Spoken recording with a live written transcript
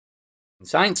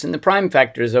Science and the prime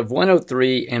factors of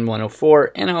 103 and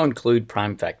 104, and I'll include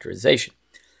prime factorization.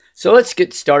 So let's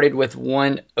get started with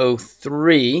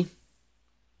 103.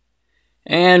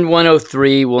 And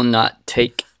 103 will not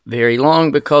take very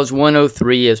long because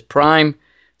 103 is prime,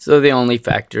 so the only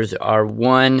factors are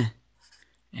 1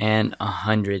 and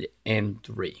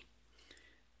 103.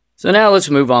 So now let's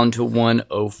move on to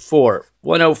 104.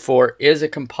 104 is a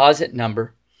composite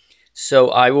number, so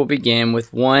I will begin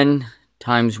with 1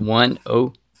 times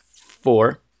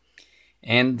 104,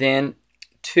 and then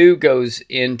 2 goes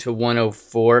into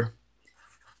 104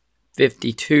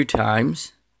 52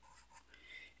 times,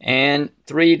 and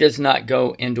 3 does not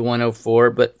go into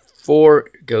 104, but 4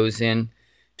 goes in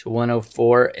to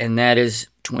 104, and that is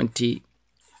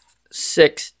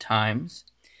 26 times,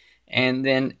 and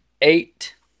then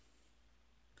 8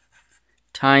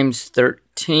 times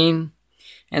 13,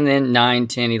 and then 9,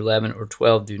 10, 11, or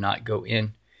 12 do not go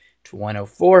in to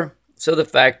 104. So the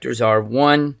factors are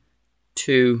 1,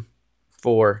 2,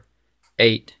 4,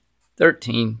 8,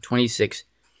 13, 26,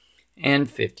 and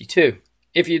 52.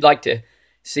 If you'd like to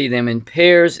see them in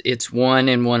pairs, it's 1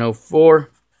 and 104,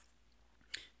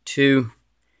 2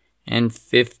 and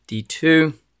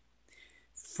 52,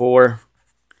 4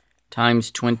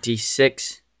 times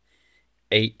 26,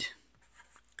 8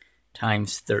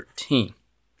 times 13.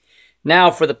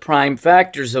 Now for the prime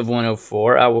factors of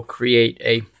 104, I will create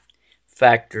a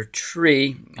factor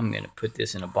tree. I'm going to put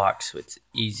this in a box so it's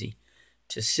easy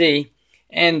to see.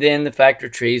 And then the factor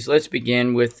trees, let's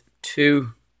begin with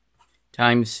 2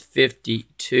 times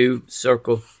 52.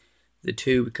 Circle the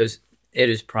 2 because it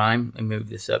is prime. Let me move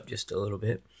this up just a little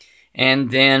bit.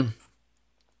 And then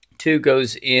 2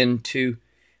 goes into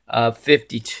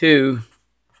 52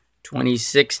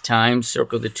 26 times.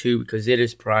 Circle the 2 because it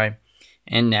is prime.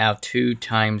 And now 2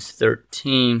 times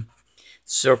 13.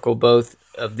 Circle both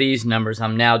of these numbers.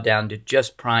 I'm now down to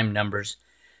just prime numbers.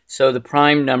 So the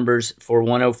prime numbers for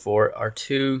 104 are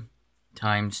 2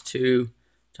 times 2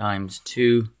 times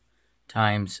 2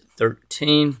 times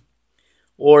 13.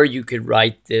 Or you could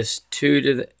write this 2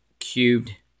 to the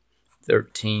cubed,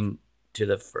 13 to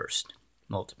the first.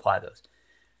 Multiply those.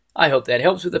 I hope that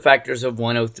helps with the factors of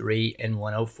 103 and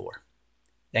 104.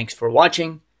 Thanks for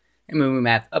watching. And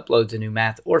MooMooMath uploads a new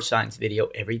math or science video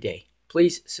every day.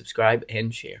 Please subscribe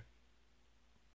and share.